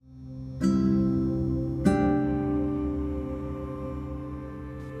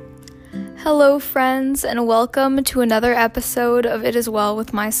Hello, friends, and welcome to another episode of It Is Well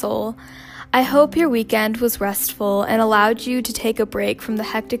With My Soul. I hope your weekend was restful and allowed you to take a break from the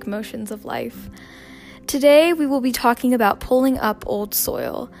hectic motions of life. Today, we will be talking about pulling up old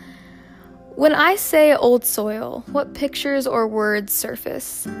soil. When I say old soil, what pictures or words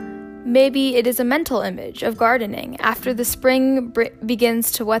surface? Maybe it is a mental image of gardening after the spring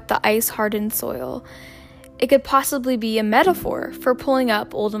begins to wet the ice-hardened soil. It could possibly be a metaphor for pulling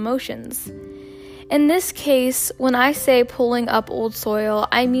up old emotions. In this case, when I say pulling up old soil,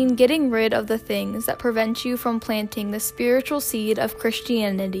 I mean getting rid of the things that prevent you from planting the spiritual seed of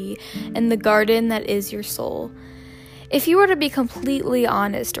Christianity in the garden that is your soul. If you were to be completely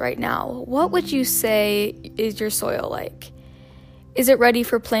honest right now, what would you say is your soil like? Is it ready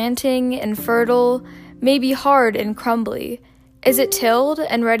for planting and fertile, maybe hard and crumbly? Is it tilled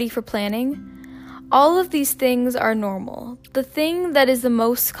and ready for planting? All of these things are normal. The thing that is the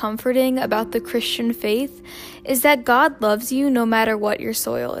most comforting about the Christian faith is that God loves you no matter what your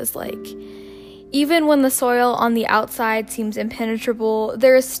soil is like. Even when the soil on the outside seems impenetrable,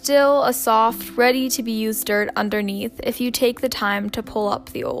 there is still a soft, ready-to-be-used dirt underneath if you take the time to pull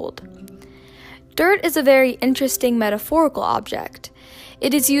up the old. Dirt is a very interesting metaphorical object.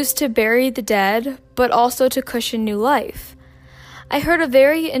 It is used to bury the dead, but also to cushion new life. I heard a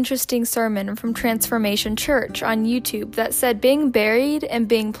very interesting sermon from Transformation Church on YouTube that said being buried and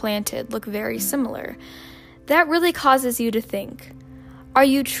being planted look very similar. That really causes you to think, are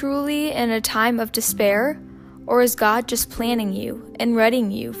you truly in a time of despair, or is God just planning you and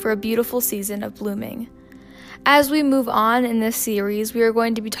readying you for a beautiful season of blooming? As we move on in this series, we are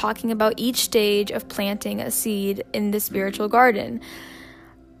going to be talking about each stage of planting a seed in the spiritual garden.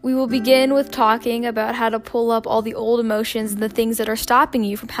 We will begin with talking about how to pull up all the old emotions and the things that are stopping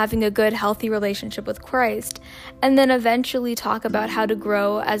you from having a good, healthy relationship with Christ, and then eventually talk about how to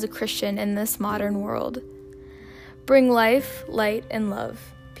grow as a Christian in this modern world. Bring life, light, and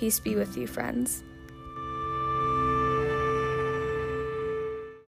love. Peace be with you, friends.